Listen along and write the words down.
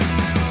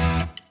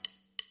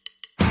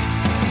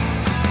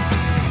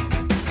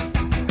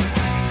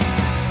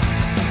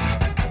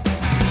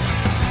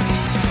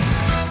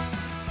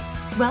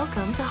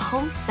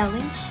Home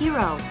Selling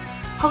Hero,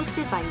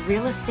 hosted by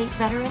real estate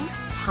veteran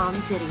Tom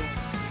Didier.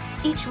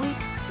 Each week,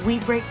 we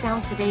break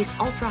down today's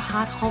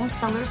ultra-hot home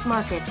sellers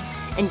market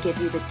and give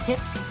you the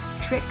tips,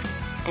 tricks,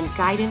 and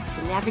guidance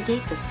to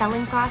navigate the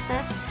selling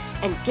process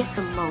and get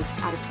the most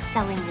out of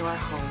selling your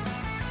home.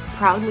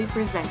 Proudly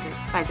presented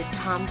by the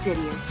Tom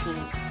Didier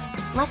team.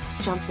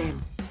 Let's jump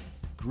in.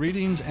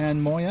 Greetings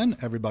and moyen,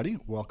 everybody.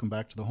 Welcome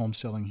back to the Home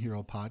Selling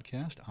Hero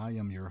podcast. I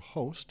am your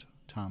host,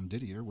 Tom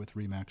Didier with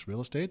RE/MAX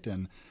Real Estate,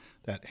 and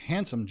that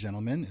handsome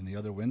gentleman in the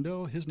other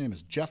window, his name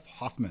is Jeff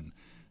Hoffman.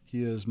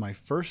 He is my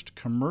first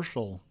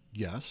commercial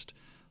guest.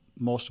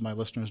 Most of my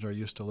listeners are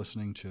used to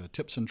listening to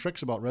tips and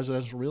tricks about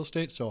residential real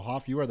estate, so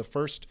Hoff, you are the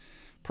first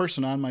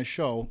person on my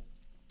show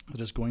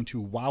that is going to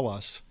wow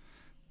us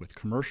with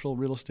commercial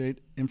real estate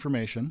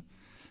information.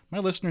 My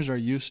listeners are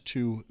used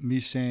to me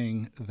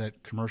saying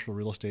that commercial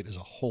real estate is a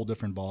whole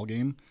different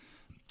ballgame,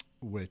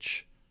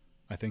 which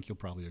I think you'll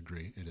probably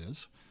agree it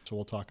is. So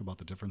we'll talk about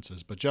the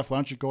differences. But Jeff, why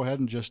don't you go ahead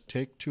and just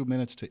take 2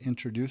 minutes to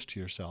introduce to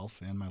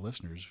yourself and my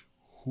listeners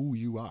who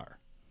you are.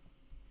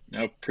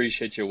 I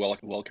appreciate you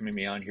welcoming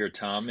me on here,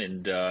 Tom.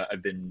 And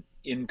I've been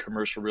in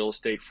commercial real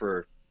estate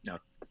for now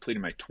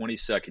completing my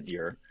 22nd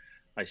year.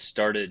 I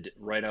started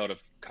right out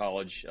of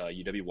college,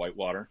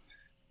 UW-Whitewater.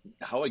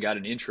 How I got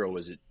an intro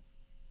was an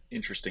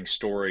interesting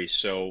story.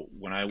 So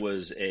when I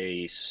was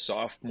a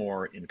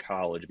sophomore in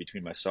college,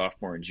 between my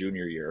sophomore and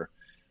junior year,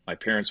 my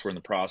parents were in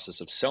the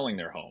process of selling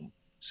their home.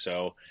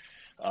 So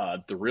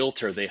the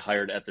realtor they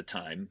hired at the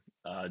time,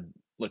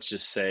 let's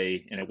just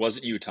say, and it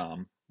wasn't you,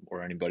 Tom,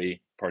 or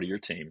anybody part of your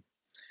team,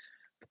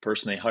 the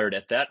person they hired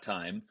at that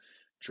time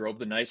drove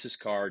the nicest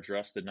car,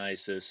 dressed the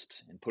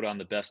nicest, and put on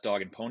the best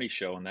dog and pony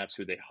show, and that's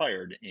who they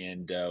hired,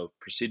 and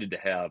proceeded to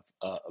have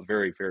a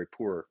very, very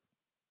poor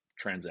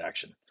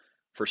transaction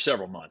for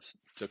several months.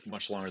 It took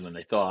much longer than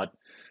they thought,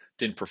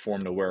 didn't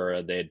perform to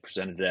where they had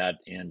presented that,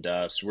 and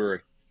so we're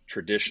a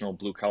traditional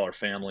blue-collar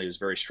family. It was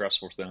very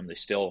stressful for them.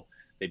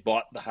 They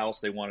bought the house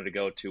they wanted to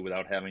go to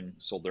without having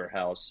sold their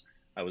house.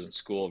 I was in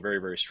school, a very,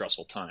 very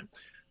stressful time.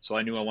 So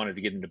I knew I wanted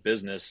to get into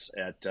business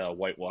at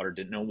Whitewater,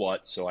 didn't know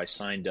what, so I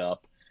signed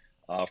up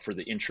for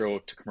the Intro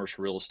to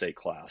Commercial Real Estate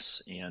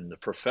class. And the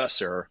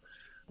professor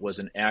was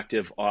an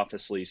active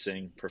office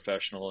leasing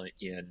professional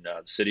in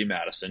the city of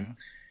Madison.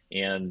 Mm-hmm.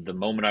 And the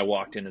moment I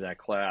walked into that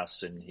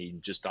class, and he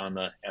just at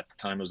the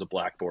time it was a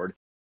blackboard,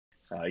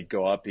 I'd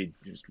go up, he'd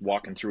just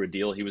walking through a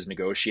deal he was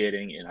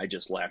negotiating, and I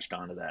just latched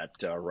onto that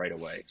right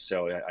away.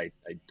 So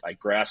I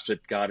grasped it,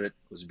 got it,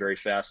 was very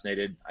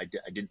fascinated. I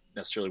didn't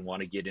necessarily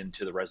want to get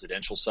into the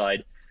residential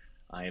side.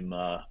 I'm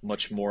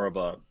much more of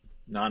a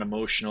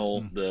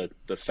non-emotional, the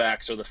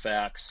facts are the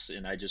facts,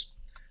 and I just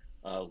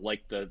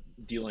like the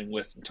dealing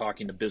with and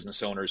talking to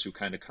business owners who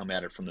kind of come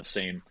at it from the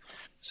same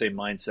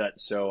mindset.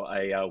 So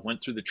I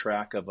went through the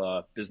track of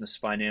a business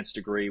finance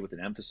degree with an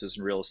emphasis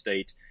in real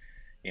estate.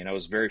 And I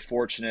was very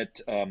fortunate.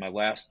 My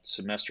last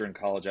semester in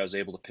college, I was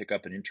able to pick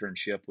up an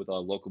internship with a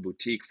local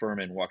boutique firm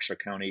in Waukesha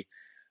County,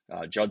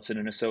 Judson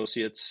and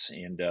Associates.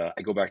 And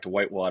I go back to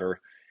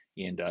Whitewater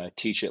and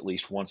teach at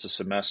least once a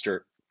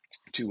semester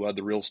to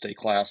the real estate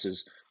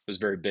classes. Was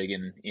very big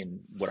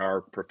in what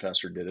our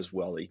professor did as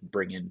well. He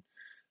bring in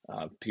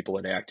people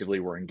that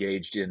actively were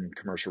engaged in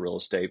commercial real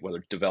estate,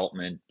 whether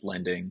development,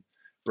 lending,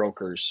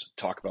 brokers,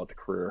 talk about the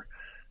career.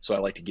 So I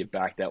like to give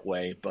back that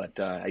way. But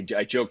I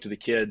joke to the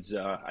kids,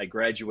 I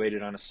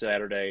graduated on a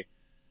Saturday.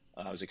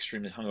 I was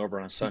extremely hungover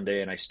on a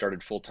Sunday, and I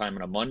started full-time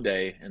on a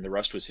Monday, and the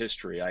rest was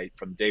history.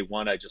 From day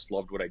one, I just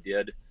loved what I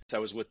did. So I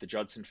was with the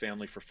Judson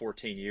family for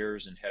 14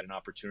 years and had an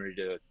opportunity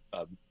to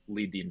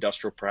lead the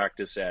industrial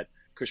practice at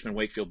Cushman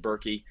Wakefield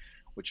Berkey,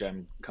 which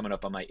I'm coming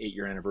up on my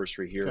 8-year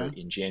anniversary here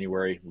in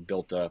January. We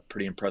built a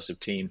pretty impressive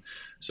team.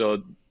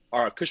 So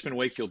our Cushman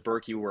Wakefield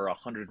Berkey, we're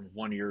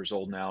 101 years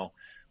old now.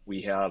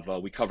 We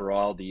cover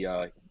all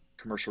the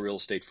commercial real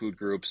estate food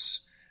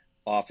groups,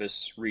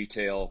 office,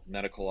 retail,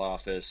 medical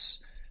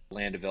office,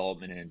 land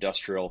development, and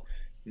industrial.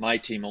 My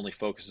team only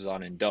focuses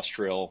on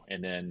industrial,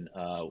 and then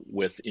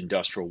with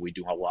industrial, we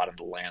do a lot on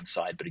the land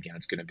side. But again,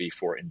 it's going to be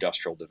for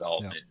industrial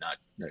development, not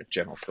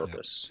general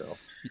purpose. So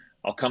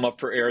I'll come up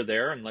for air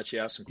there and let you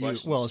ask some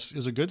questions. Well,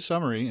 it's a good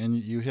summary, and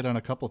you hit on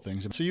a couple of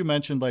things. So you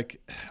mentioned like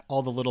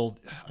all the little,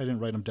 I didn't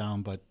write them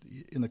down, but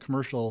in the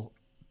commercial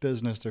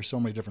business, there's so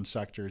many different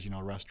sectors.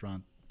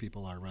 Restaurant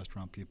people are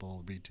restaurant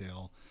people,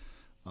 retail.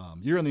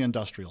 You're on the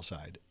industrial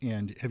side,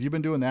 and have you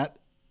been doing that?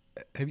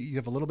 You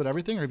have a little bit of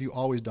everything, or have you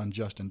always done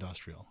just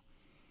industrial?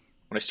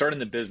 When I started in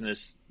the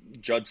business,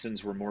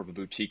 Judson's were more of a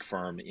boutique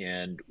firm,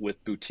 and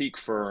with boutique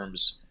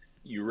firms,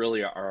 you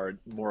really are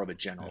more of a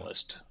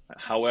generalist. Yeah.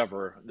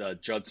 However, the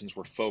Judson's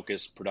were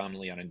focused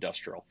predominantly on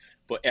industrial.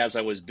 But as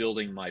I was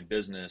building my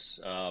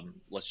business,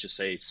 let's just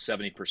say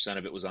 70%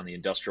 of it was on the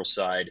industrial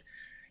side.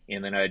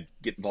 And then I'd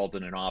get involved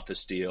in an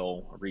office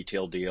deal, a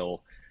retail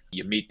deal.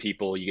 You meet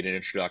people, you get an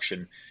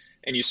introduction.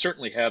 And you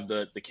certainly have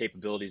the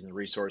capabilities and the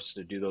resources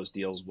to do those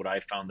deals. What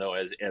I found, though,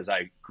 as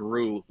I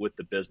grew with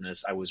the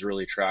business, I was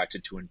really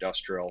attracted to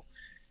industrial.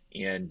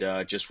 And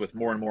just with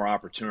more and more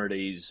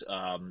opportunities,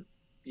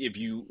 if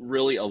you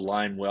really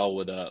align well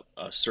with a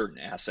certain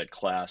asset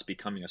class,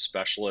 becoming a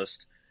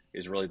specialist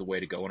is really the way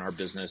to go in our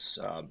business.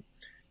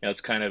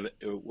 It's kind of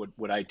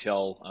what I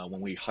tell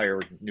when we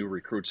hire new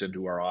recruits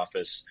into our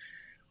office.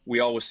 We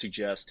always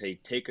suggest, hey,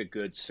 take a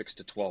good 6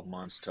 to 12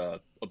 months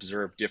to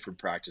observe different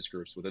practice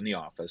groups within the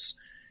office,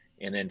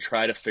 and then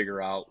try to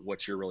figure out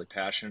what you're really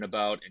passionate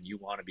about, and you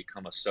want to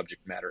become a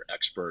subject matter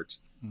expert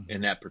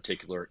in that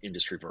particular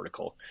industry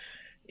vertical.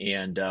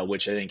 And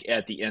which I think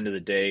at the end of the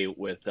day,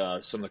 with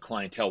some of the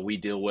clientele we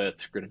deal with,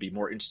 are going to be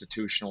more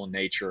institutional in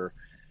nature.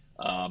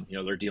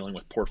 They're dealing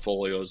with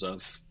portfolios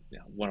of,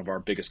 one of our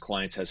biggest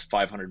clients has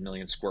 500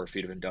 million square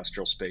feet of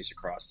industrial space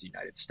across the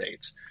United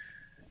States.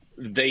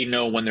 They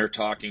know when they're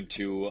talking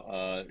to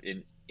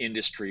an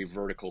industry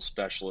vertical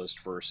specialist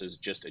versus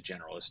just a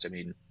generalist. I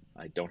mean,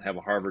 I don't have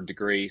a Harvard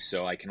degree,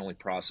 so I can only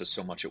process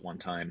so much at one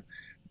time.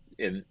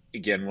 And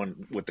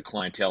again, with the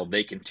clientele,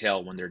 they can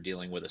tell when they're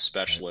dealing with a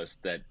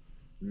specialist that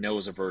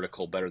knows a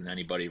vertical better than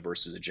anybody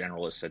versus a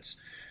generalist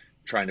that's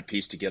trying to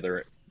piece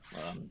together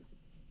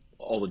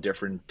all the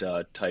different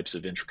types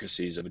of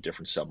intricacies of a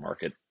different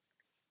submarket,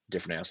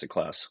 different asset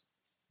class.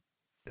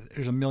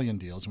 There's a million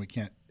deals, and we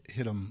can't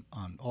hit them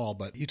on all,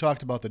 but you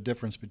talked about the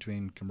difference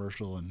between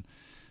commercial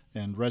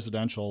and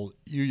residential.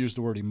 You used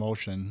the word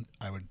emotion.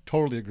 I would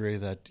totally agree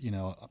that,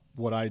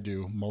 what I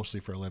do mostly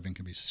for a living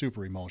can be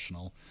super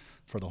emotional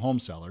for the home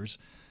sellers.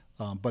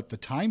 But the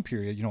time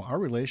period, our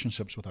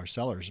relationships with our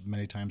sellers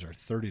many times are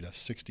 30 to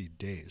 60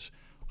 days.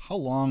 How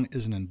long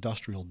is an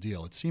industrial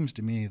deal? It seems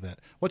to me that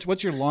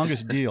what's your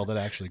longest deal that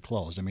actually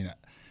closed? I mean,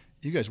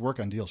 you guys work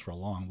on deals for a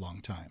long,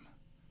 long time.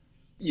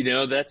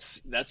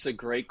 That's a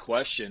great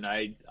question.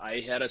 I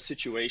had a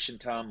situation,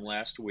 Tom,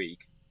 last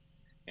week,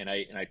 and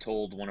I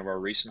told one of our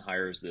recent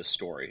hires this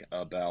story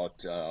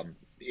about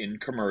in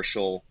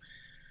commercial,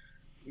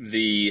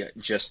 the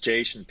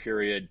gestation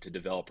period to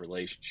develop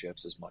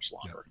relationships is much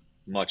longer. Yeah.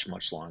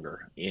 Much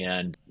longer.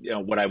 And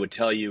what I would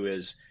tell you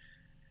is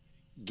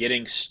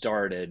getting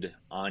started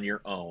on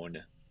your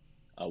own.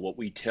 What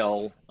we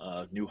tell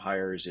new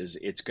hires is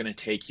it's going to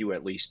take you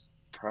at least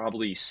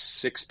probably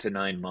 6 to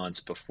 9 months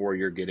before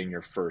you're getting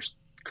your first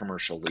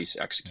commercial lease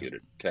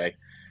executed. Okay.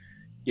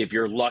 If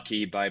you're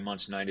lucky, by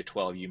months 9 to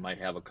 12, you might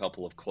have a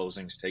couple of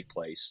closings take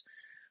place.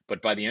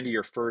 But by the end of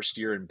your first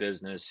year in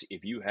business,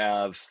 if you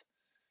have,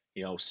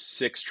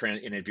 6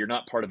 and if you're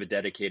not part of a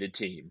dedicated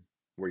team,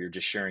 where you're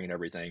just sharing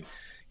everything,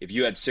 if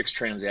you had 6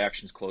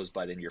 transactions closed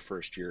by the end of your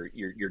first year,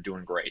 you're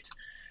doing great.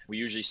 We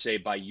usually say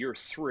by year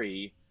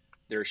 3,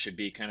 there should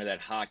be kind of that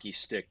hockey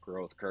stick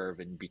growth curve,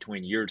 and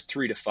between year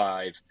 3 to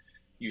 5,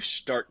 you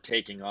start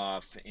taking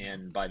off,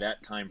 and by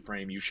that time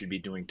frame, you should be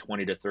doing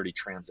 20 to 30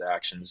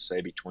 transactions,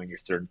 say between your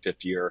 3rd and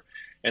 5th year,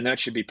 and that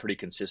should be pretty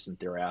consistent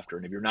thereafter.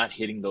 And if you're not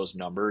hitting those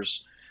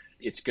numbers,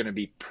 it's going to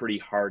be pretty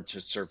hard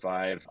to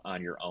survive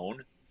on your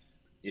own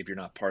if you're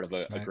not part of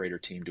a greater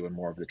team doing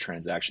more of the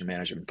transaction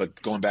management.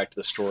 But going back to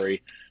the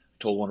story, I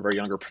told one of our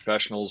younger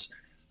professionals,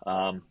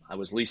 I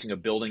was leasing a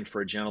building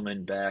for a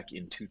gentleman back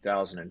in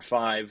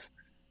 2005.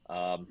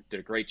 Did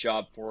a great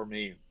job for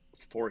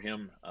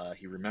him.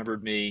 He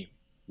remembered me,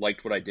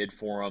 liked what I did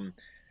for him.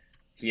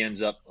 He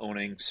ends up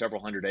owning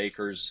several hundred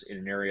acres in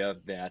an area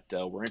that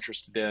we're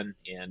interested in,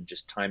 and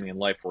just timing in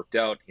life worked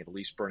out. He had a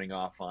lease burning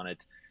off on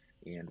it.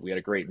 And we had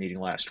a great meeting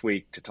last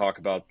week to talk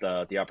about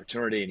the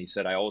opportunity. And he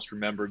said, I always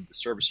remembered the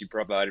service you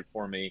provided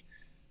for me.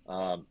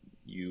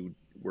 You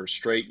were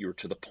straight, you were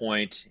to the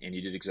point, and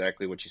you did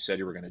exactly what you said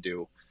you were going to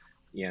do.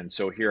 And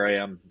so here I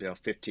am,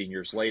 15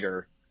 years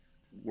later,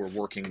 we're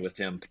working with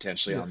him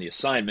potentially on the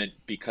assignment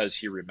because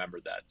he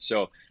remembered that.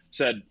 So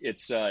said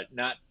it's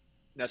not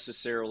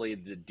necessarily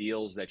the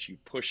deals that you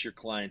push your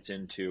clients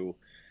into,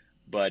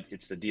 but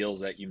it's the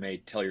deals that you may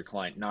tell your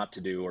client not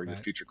to do, or your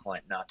future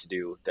client not to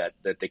do, that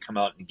they come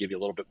out and give you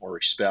a little bit more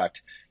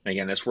respect. And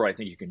again, that's where I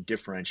think you can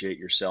differentiate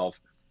yourself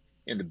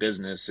in the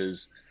business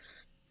is,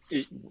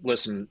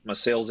 listen, I'm a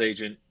sales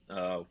agent.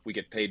 We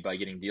get paid by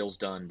getting deals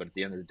done, but at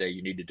the end of the day,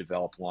 you need to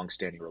develop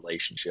longstanding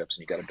relationships,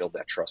 and you got to build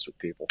that trust with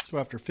people. So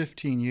after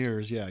 15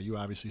 years, you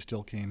obviously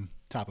still came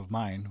top of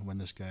mind when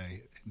this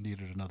guy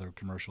needed another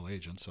commercial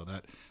agent. So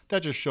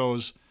that just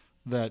shows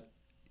that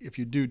if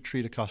you do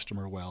treat a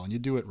customer well, and you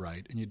do it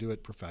right, and you do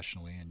it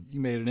professionally, and you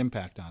made an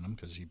impact on him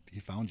because he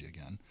found you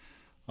again.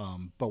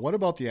 But what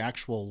about the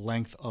actual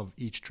length of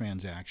each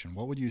transaction?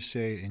 What would you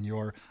say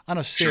on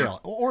a sale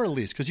or a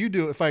lease? Because you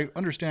do, if I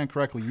understand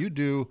correctly,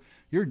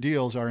 your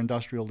deals are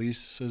industrial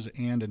leases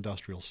and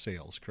industrial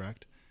sales,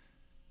 correct?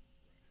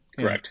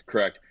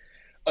 Correct.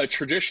 A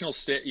traditional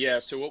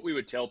so what we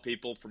would tell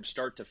people from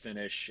start to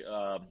finish,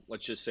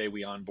 let's just say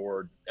we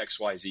onboard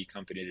XYZ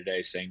company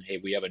today saying, hey,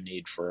 we have a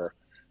need for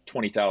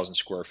 20,000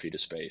 square feet of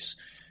space.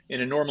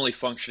 In a normally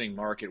functioning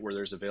market where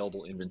there's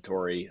available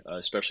inventory,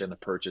 especially on the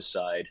purchase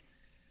side,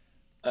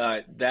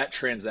 that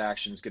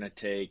transaction is going to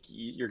take,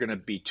 you're going to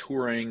be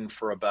touring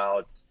for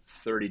about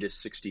 30 to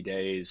 60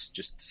 days,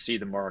 just to see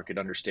the market,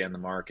 understand the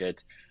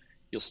market.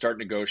 You'll start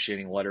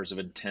negotiating letters of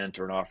intent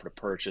or an offer to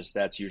purchase.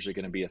 That's usually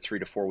going to be a 3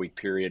 to 4 week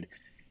period.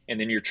 And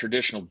then your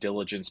traditional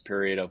diligence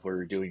period of where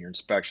you're doing your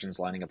inspections,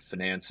 lining up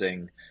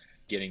financing,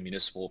 getting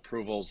municipal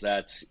approvals,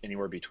 that's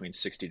anywhere between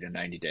 60 to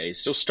 90 days.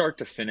 So start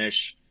to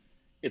finish,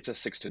 it's a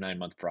 6 to 9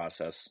 month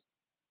process.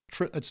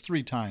 It's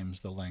 3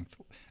 times the length.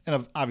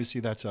 And obviously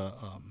that's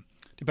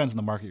depends on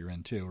the market you're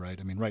in too, right?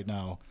 I mean, right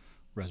now,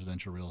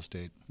 residential real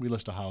estate, we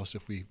list a house,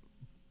 if we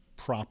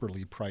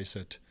properly price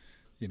it,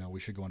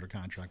 we should go under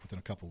contract within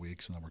a couple of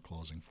weeks, and then we're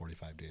closing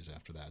 45 days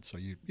after that. So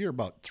you're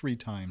about 3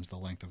 times the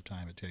length of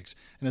time it takes.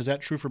 And is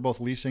that true for both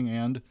leasing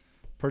and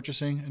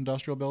purchasing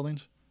industrial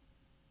buildings?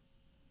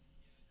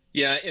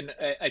 Yeah, and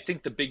I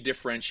think the big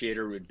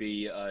differentiator would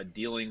be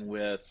dealing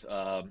with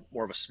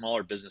more of a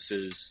smaller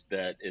businesses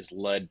that is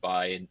led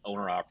by an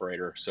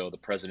owner-operator. So the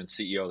president,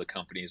 CEO of the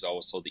company is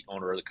also the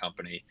owner of the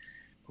company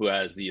who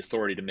has the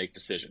authority to make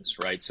decisions,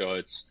 right? So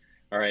it's,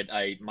 all right,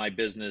 my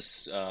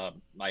business, I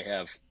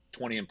have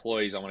 20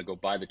 employees, I want to go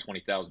buy the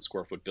 20,000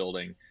 square foot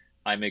building.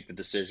 I make the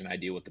decision, I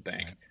deal with the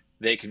bank. Right.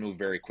 They can move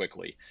very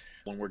quickly.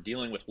 When we're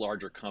dealing with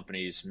larger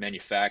companies,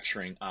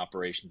 manufacturing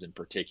operations in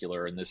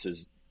particular, and this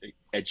is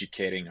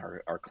educating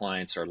our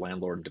clients, our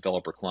landlord and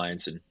developer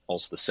clients, and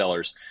also the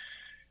sellers.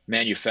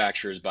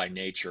 Manufacturers by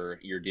nature,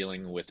 you're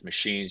dealing with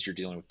machines, you're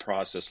dealing with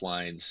process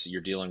lines,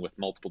 you're dealing with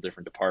multiple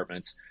different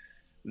departments.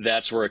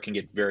 That's where it can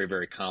get very,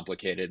 very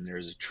complicated. And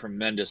there's a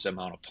tremendous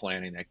amount of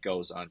planning that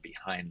goes on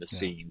behind the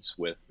scenes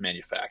with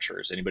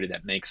manufacturers. Anybody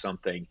that makes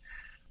something,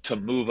 to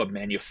move a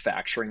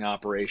manufacturing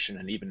operation,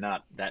 and even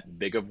not that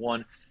big of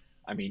one,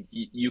 I mean,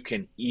 you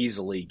can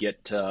easily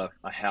get to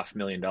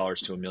 $500,000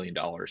 to $1 million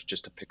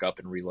just to pick up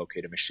and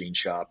relocate a machine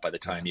shop. By the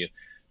time you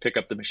pick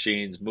up the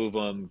machines, move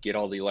them, get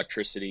all the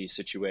electricity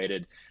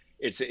situated,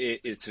 it's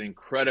an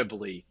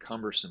incredibly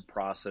cumbersome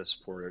process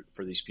for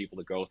these people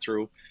to go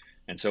through.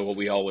 And so what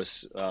we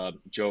always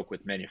joke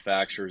with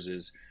manufacturers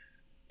is,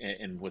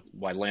 and with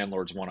why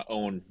landlords want to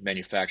own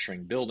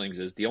manufacturing buildings,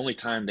 is the only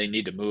time they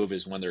need to move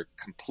is when they're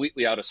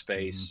completely out of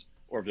space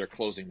or if they're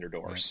closing their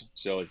doors. Right.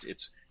 So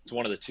it's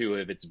one of the two.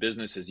 If it's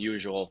business as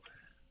usual,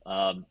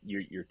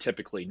 you're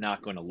typically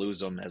not going to lose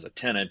them as a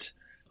tenant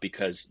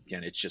because,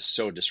 again, it's just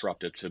so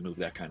disruptive to move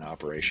that kind of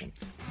operation.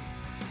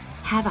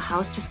 Have a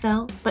house to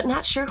sell, but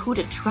not sure who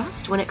to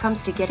trust when it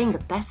comes to getting the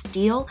best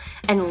deal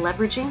and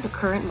leveraging the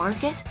current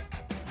market?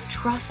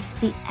 Trust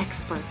the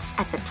experts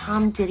at the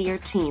Tom Didier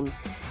team.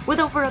 With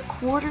over a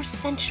quarter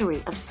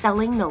century of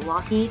selling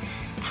Milwaukee,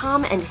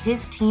 Tom and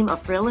his team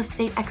of real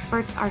estate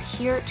experts are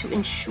here to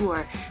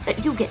ensure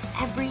that you get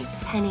every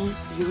penny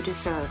you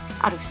deserve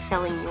out of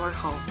selling your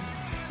home.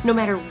 No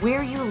matter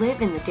where you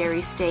live in the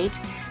Dairy State,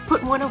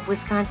 put one of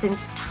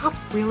Wisconsin's top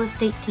real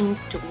estate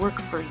teams to work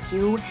for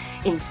you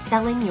in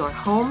selling your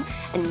home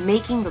and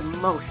making the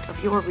most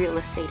of your real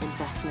estate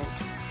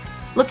investment.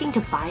 Looking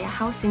to buy a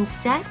house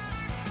instead?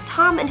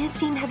 Tom and his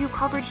team have you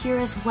covered here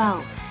as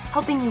well,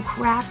 helping you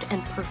craft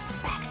and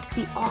perfect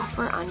the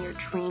offer on your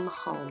dream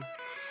home.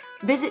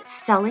 Visit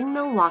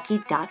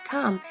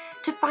sellingmilwaukee.com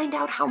to find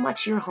out how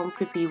much your home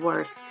could be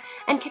worth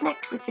and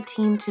connect with the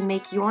team to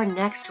make your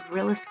next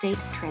real estate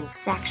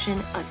transaction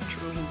a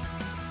dream.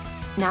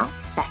 Now,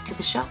 back to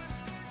the show.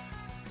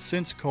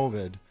 Since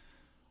COVID,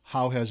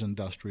 how has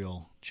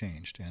industrial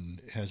changed?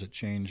 And has it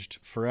changed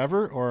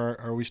forever,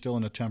 or are we still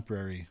in a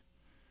temporary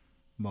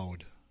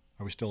mode?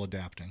 Are we still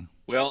adapting?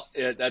 Well,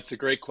 that's a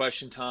great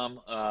question,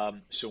 Tom.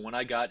 So when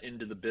I got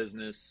into the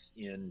business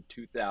in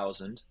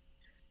 2000,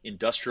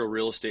 industrial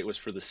real estate was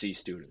for the C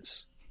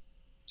students.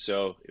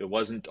 So it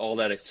wasn't all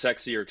that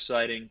sexy or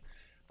exciting,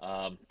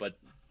 but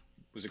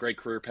it was a great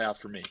career path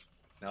for me.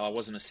 Now, I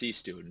wasn't a C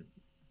student.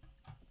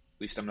 At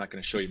least I'm not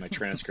going to show you my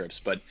transcripts.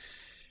 But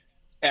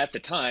at the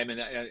time,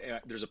 and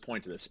there's a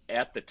point to this,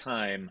 at the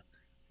time,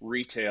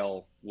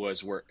 retail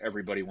was where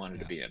everybody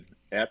wanted to be in.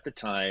 At the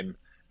time,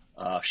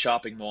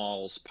 shopping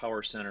malls,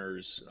 power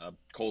centers,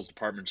 Kohl's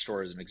department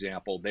store as an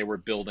example, they were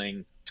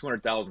building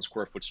 200,000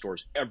 square foot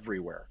stores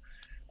everywhere.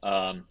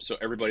 So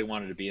everybody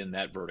wanted to be in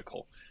that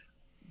vertical.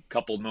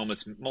 Couple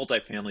moments,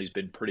 multifamily has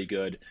been pretty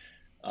good.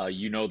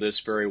 You know this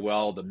very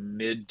well. The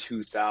mid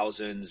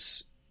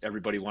 2000s,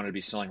 everybody wanted to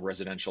be selling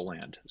residential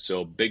land.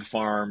 So big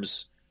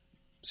farms,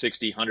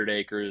 60, 100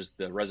 acres,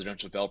 the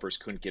residential developers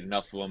couldn't get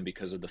enough of them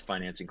because of the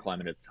financing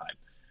climate at the time.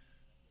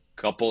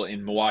 Couple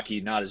in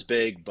Milwaukee, not as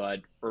big, but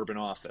urban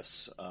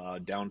office,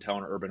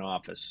 downtown urban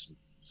office,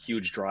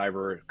 huge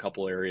driver,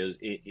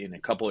 in a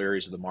couple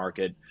areas of the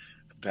market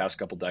for the past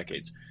couple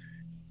decades.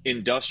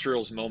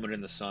 Industrial's moment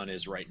in the sun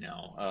is right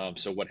now.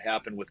 So what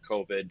happened with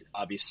COVID,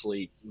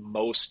 obviously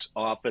most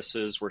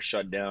offices were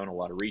shut down, a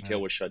lot of retail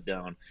was shut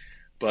down,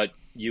 but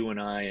you and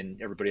I and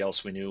everybody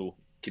else we knew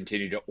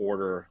continued to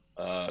order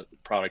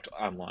product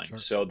online. Sure.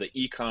 So the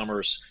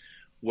e-commerce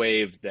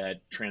wave that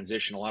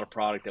transitioned a lot of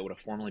product that would have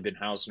formerly been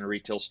housed in a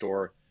retail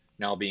store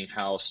now being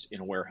housed in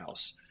a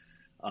warehouse.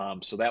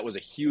 So that was a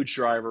huge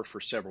driver for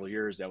several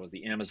years. That was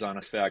the Amazon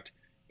effect.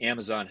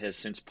 Amazon has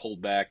since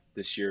pulled back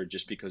this year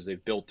just because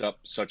they've built up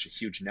such a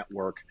huge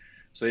network.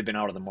 So they've been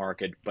out of the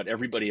market, but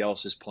everybody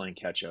else is playing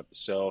catch up.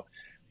 So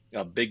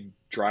a big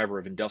driver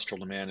of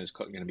industrial demand is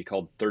going to be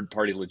called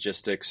third-party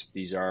logistics.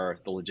 These are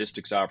the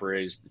logistics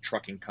operators, the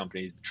trucking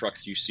companies, the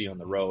trucks you see on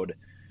the road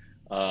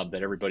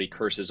that everybody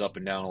curses up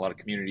and down. A lot of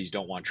communities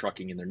don't want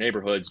trucking in their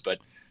neighborhoods, but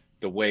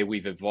the way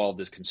we've evolved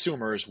as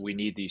consumers, we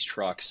need these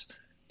trucks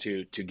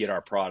to get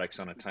our products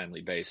on a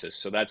timely basis.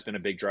 So that's been a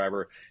big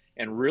driver.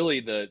 And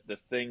really the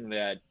thing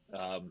that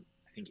I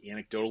think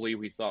anecdotally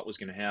we thought was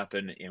going to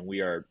happen, and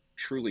we are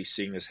truly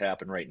seeing this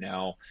happen right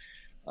now.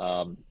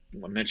 I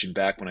mentioned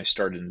back when I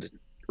started in the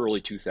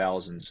early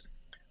 2000s,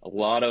 a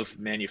lot of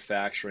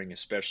manufacturing,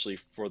 especially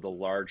for the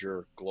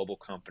larger global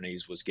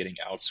companies, was getting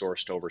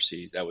outsourced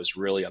overseas. That was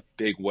really a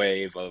big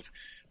wave of,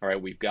 all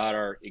right, we've got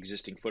our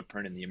existing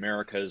footprint in the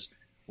Americas.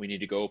 We need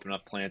to go open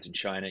up plants in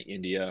China,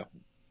 India,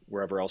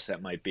 wherever else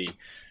that might be.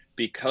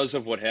 Because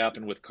of what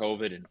happened with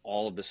COVID and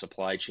all of the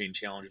supply chain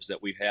challenges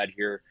that we've had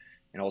here,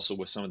 and also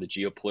with some of the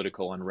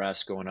geopolitical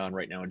unrest going on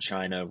right now in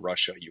China,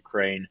 Russia,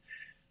 Ukraine,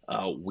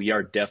 we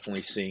are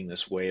definitely seeing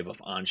this wave of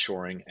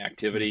onshoring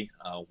activity.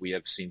 We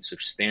have seen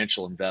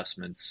substantial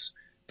investments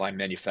by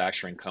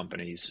manufacturing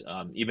companies.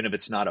 Even if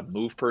it's not a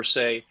move per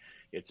se,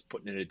 it's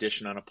putting an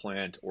addition on a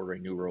plant,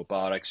 ordering new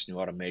robotics, new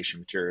automation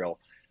material.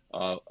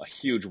 A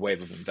huge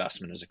wave of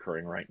investment is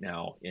occurring right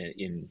now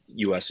in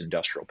U.S.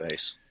 industrial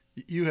base.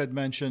 You had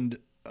mentioned,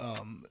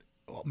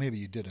 well, maybe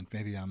you didn't,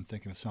 maybe I'm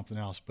thinking of something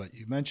else, but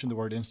you mentioned the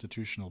word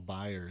institutional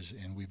buyers,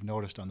 and we've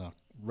noticed on the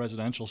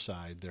residential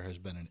side there has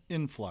been an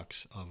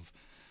influx of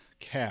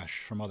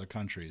cash from other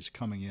countries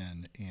coming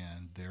in,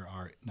 and there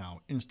are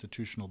now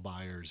institutional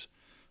buyers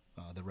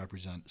that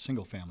represent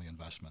single-family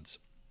investments.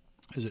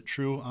 Is it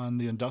true on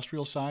the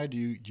industrial side?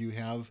 Do you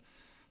have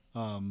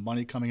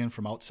money coming in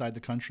from outside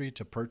the country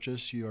to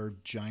purchase your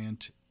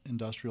giant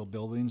industrial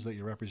buildings that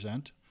you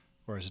represent,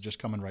 or is it just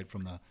coming right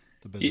from the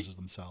businesses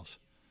themselves?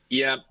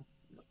 Yeah,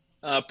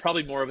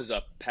 probably more of as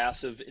a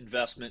passive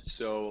investment.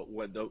 So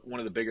one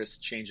of the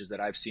biggest changes that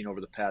I've seen over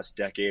the past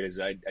decade is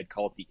I'd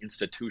call it the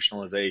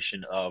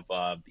institutionalization of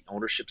the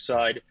ownership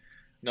side.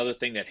 Another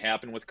thing that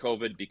happened with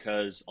COVID,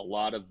 because a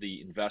lot of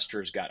the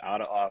investors got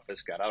out of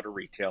office, got out of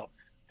retail,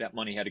 that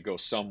money had to go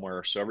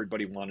somewhere. So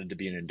everybody wanted to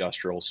be an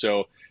industrial.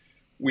 So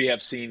we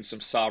have seen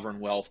some sovereign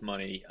wealth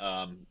money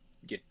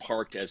get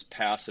parked as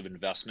passive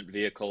investment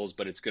vehicles,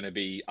 but it's going to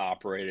be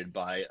operated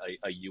by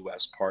a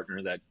U.S.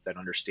 partner that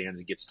understands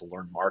and gets to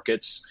learn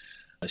markets.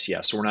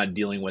 So we're not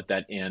dealing with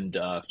that end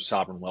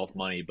sovereign wealth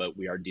money, but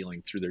we are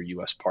dealing through their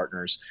U.S.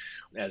 partners.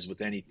 As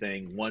with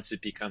anything, once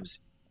it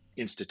becomes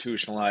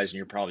institutionalized, and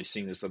you're probably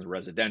seeing this on the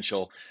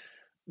residential,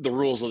 the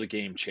rules of the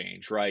game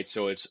change, right?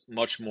 So it's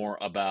much more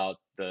about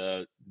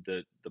the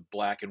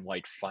black and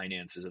white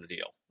finances of the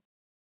deal.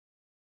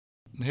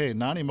 Hey,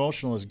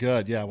 non-emotional is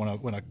good. Yeah,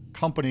 when a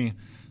company,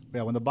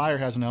 when the buyer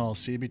has an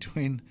LLC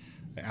between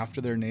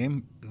after their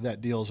name, that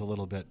deal's a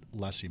little bit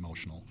less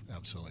emotional.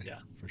 Absolutely, yeah,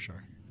 for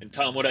sure. And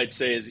Tom, what I'd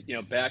say is,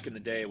 back in the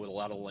day with a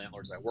lot of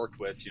landlords I worked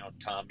with,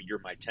 Tom, you're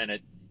my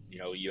tenant.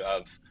 You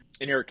have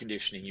an air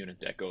conditioning unit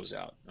that goes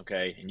out,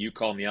 okay? And you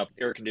call me up,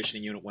 air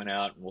conditioning unit went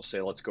out, and we'll say,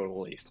 let's go to the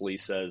lease. The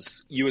lease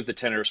says, you as the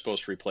tenant are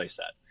supposed to replace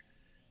that.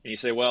 And you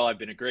say, well, I've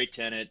been a great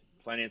tenant.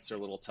 Finances are a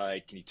little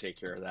tight. Can you take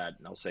care of that?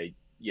 And I'll say,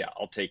 yeah,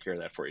 I'll take care of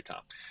that for you, Tom.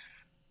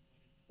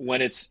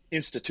 When it's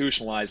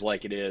institutionalized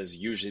like it is,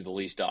 usually the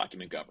lease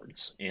document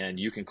governs. And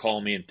you can call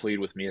me and plead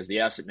with me as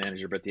the asset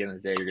manager, but at the end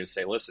of the day, you're going to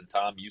say, listen,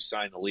 Tom, you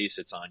signed the lease.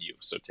 It's on you.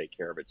 So take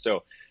care of it.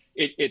 So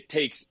it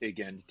takes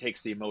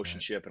the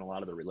emotionship and a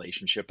lot of the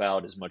relationship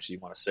out. As much as you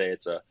want to say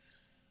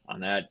on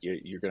that,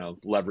 you're going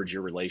to leverage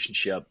your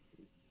relationship.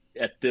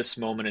 At this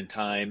moment in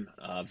time,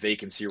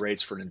 vacancy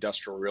rates for an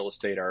industrial real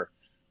estate are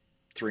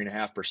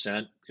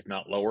 3.5%, if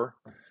not lower,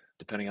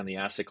 depending on the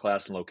asset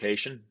class and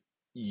location.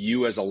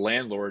 You as a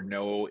landlord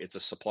know it's a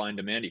supply and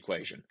demand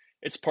equation.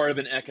 It's part of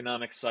an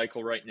economic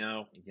cycle right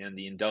now. Again,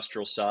 the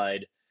industrial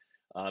side,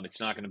 it's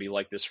not going to be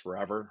like this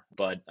forever,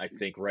 but I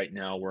think right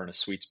now we're in a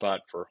sweet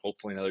spot for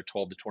hopefully another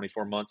 12 to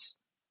 24 months.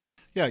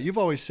 Yeah, you've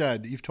always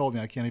said, you've told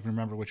me, I can't even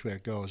remember which way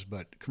it goes,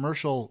 but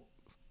commercial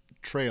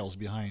trails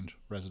behind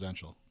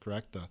residential,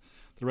 correct?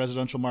 The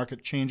residential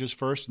market changes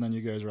first, and then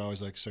you guys are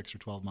always like 6 or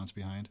 12 months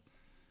behind.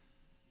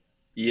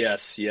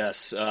 Yes. Yeah,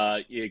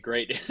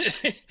 great.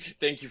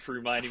 Thank you for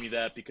reminding me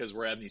that, because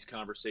we're having these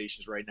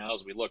conversations right now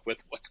as we look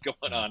with what's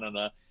going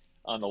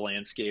on the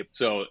landscape.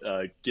 So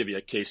give you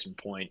a case in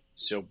point.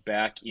 So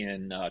back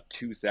in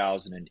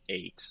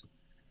 2008,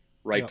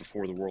 right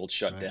before the world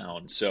shut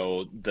down.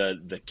 So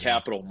the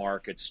capital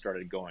markets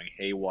started going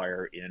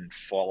haywire in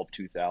fall of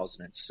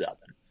 2007.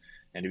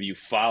 And if you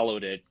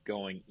followed it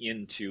going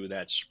into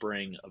that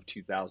spring of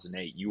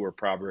 2008, you were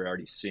probably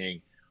already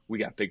seeing we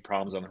got big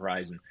problems on the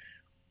horizon.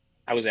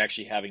 I was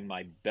actually having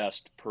my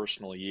best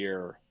personal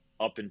year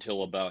up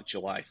until about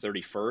July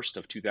 31st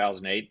of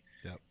 2008,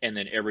 and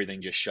then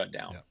everything just shut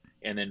down.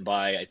 And then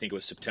by, I think it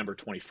was September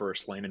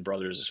 21st, Lehman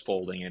Brothers is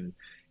folding, and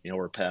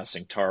we're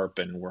passing TARP,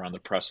 and we're on the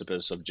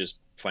precipice of just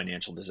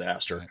financial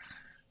disaster,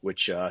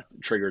 which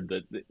triggered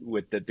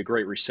the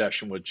Great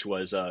Recession, which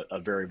was a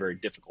very, very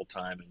difficult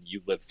time, and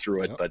you lived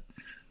through it. But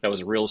that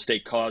was a real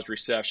estate caused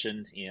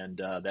recession, and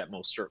that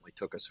most certainly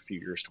took us a few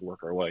years to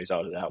work our ways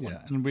out of that one.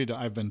 Yeah, and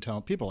I've been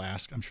telling people,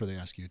 I'm sure they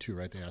ask you too,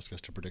 right? They ask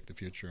us to predict the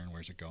future and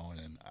where's it going,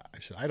 and I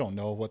said I don't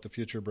know what the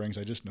future brings.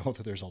 I just know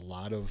that there's a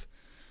lot of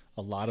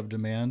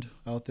demand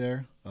out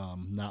there,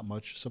 not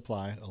much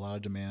supply, a lot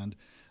of demand,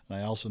 and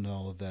I also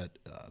know that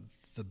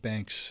the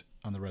banks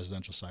on the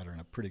residential side are in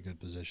a pretty good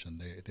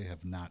position. They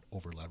have not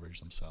over leveraged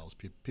themselves.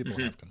 People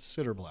have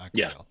considerable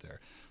equity out there.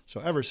 So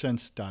ever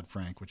since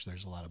Dodd-Frank, which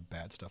there's a lot of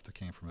bad stuff that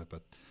came from it,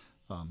 but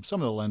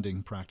some of the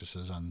lending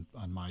practices on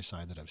my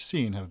side that I've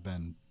seen have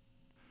been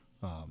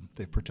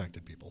they've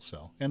protected people.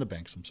 So, and the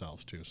banks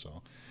themselves too.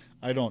 So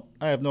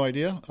I have no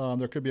idea.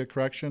 There could be a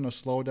correction, a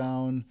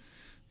slowdown,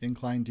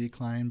 incline,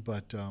 decline,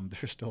 but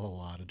there's still a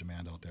lot of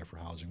demand out there for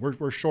housing.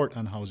 We're short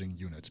on housing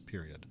units,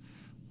 period.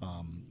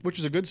 Which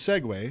is a good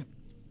segue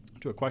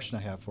to a question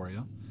I have for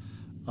you,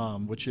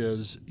 which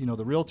is,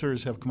 the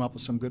realtors have come up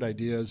with some good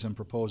ideas and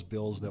proposed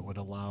bills that would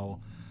allow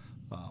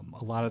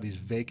a lot of these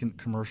vacant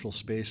commercial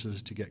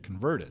spaces to get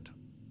converted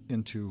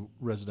into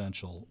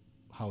residential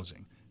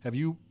housing. Have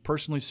you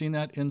personally seen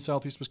that in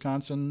Southeast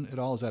Wisconsin at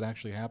all? Is that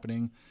actually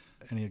happening?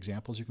 Any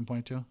examples you can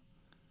point to?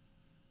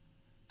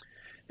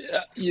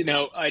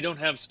 I don't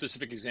have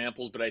specific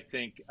examples, but I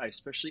think,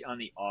 especially on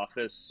the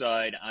office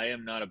side, I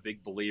am not a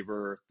big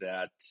believer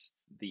that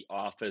the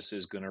office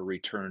is going to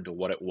return to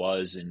what it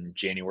was in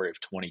January of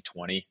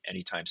 2020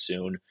 anytime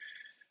soon.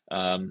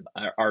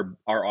 Our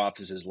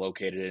office is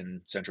located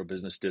in Central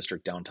Business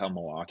District, downtown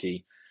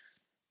Milwaukee.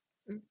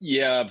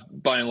 Yeah,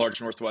 by and large,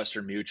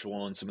 Northwestern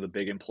Mutual and some of the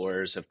big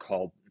employers have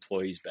called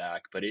employees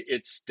back, but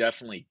it's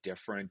definitely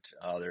different.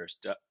 There's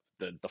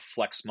the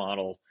flex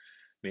model,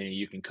 meaning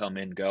you can come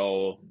in,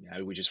 go.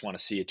 We just want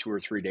to see you 2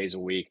 or 3 days a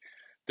week.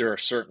 There are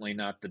certainly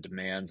not the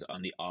demands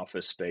on the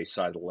office space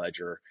side of the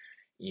ledger.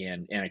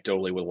 And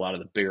anecdotally, with a lot of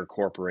the bigger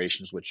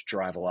corporations, which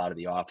drive a lot of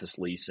the office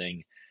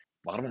leasing,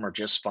 a lot of them are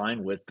just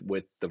fine with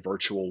the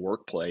virtual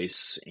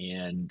workplace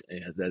and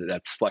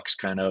that flex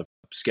kind of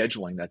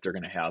scheduling that they're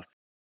going to have.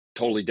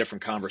 Totally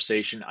different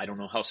conversation. I don't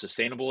know how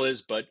sustainable it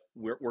is, but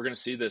we're going to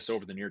see this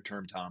over the near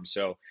term, Tom.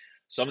 So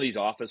some of these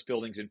office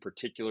buildings in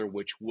particular,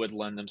 which would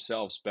lend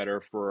themselves better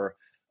for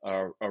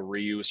a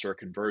reuse or a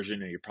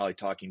conversion, and you're probably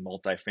talking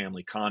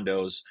multifamily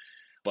condos,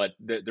 but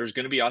there's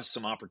going to be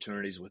some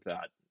opportunities with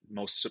that.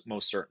 Most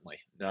certainly.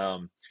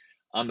 On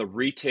the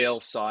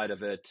retail side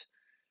of it,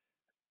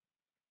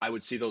 I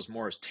would see those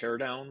more as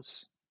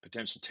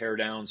potential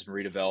teardowns and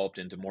redeveloped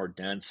into more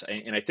dense.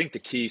 And I think the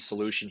key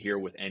solution here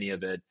with any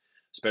of it,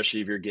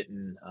 especially if you're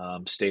getting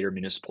state or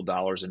municipal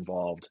dollars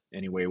involved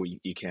any way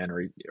you can,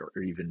 or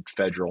even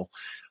federal,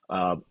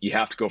 you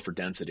have to go for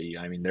density.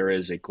 I mean, there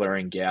is a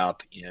glaring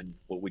gap in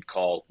what we'd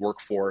call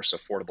workforce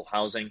affordable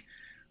housing.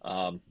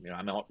 I'm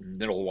out in the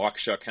middle of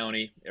Waukesha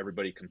County.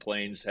 Everybody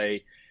complains,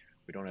 hey,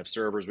 we don't have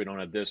servers, we don't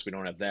have this, we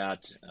don't have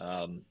that.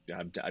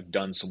 I've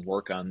done some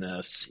work on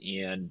this,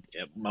 and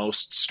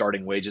most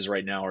starting wages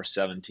right now are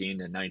 $17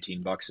 to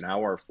 $19 an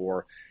hour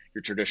for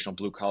your traditional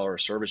blue collar or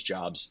service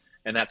jobs,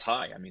 and that's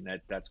high. I mean,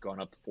 that's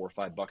gone up to $4 or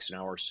 $5 an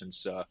hour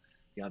since the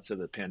onset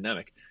of the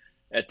pandemic.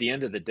 At the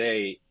end of the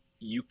day,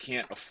 you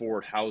can't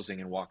afford housing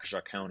in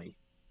Waukesha County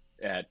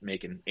at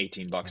making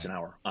 $18 an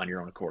hour on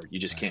your own accord. You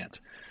just can't.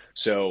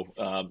 So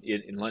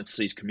unless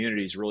these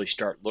communities really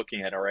start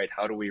looking at, all right,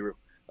 how do we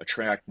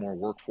attract more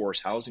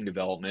workforce housing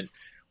development,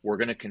 we're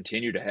going to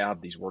continue to have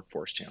these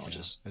workforce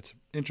challenges. Yeah, it's an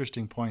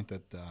interesting point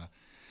that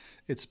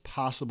it's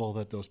possible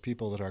that those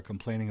people that are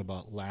complaining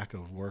about lack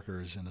of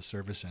workers in the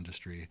service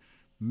industry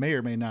may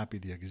or may not be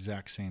the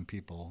exact same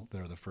people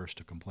that are the first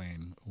to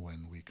complain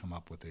when we come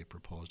up with a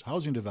proposed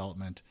housing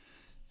development.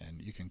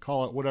 And you can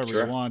call it whatever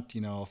you want,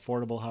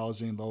 affordable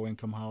housing,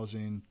 low-income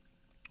housing,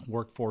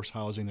 workforce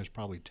housing. There's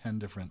probably 10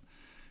 different,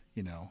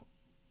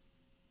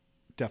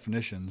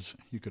 definitions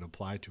you could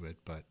apply to it,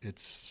 but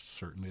it's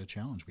certainly a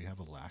challenge. We have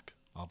a lack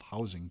of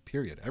housing,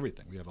 period.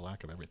 Everything. We have a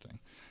lack of everything.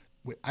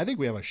 I think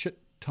we have a shit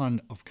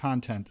ton of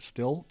content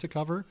still to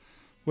cover.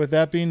 With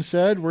that being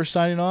said, we're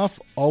signing off.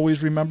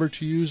 Always remember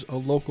to use a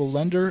local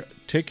lender.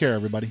 Take care,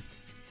 everybody.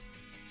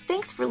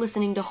 Thanks for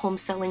listening to Home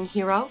Selling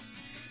Hero.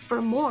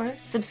 For more,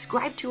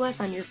 subscribe to us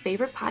on your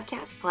favorite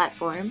podcast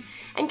platform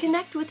and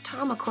connect with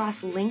Tom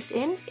across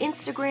LinkedIn,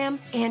 Instagram,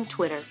 and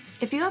Twitter.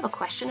 If you have a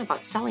question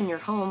about selling your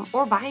home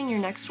or buying your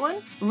next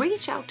one,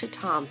 reach out to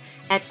Tom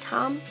at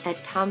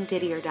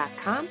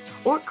tom@tomdidier.com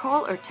or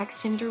call or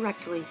text him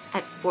directly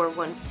at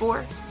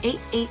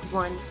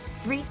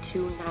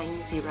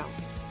 414-881-3290.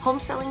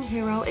 Home Selling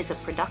Hero is a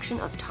production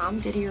of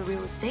Tom Didier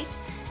Real Estate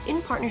in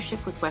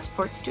partnership with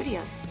Westport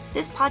Studios.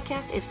 This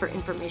podcast is for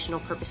informational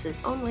purposes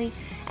only,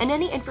 and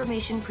any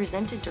information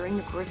presented during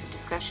the course of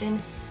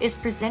discussion is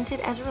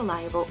presented as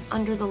reliable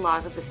under the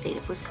laws of the state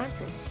of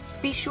Wisconsin.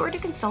 Be sure to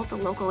consult a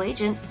local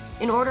agent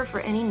in order for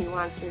any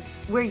nuances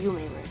where you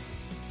may live.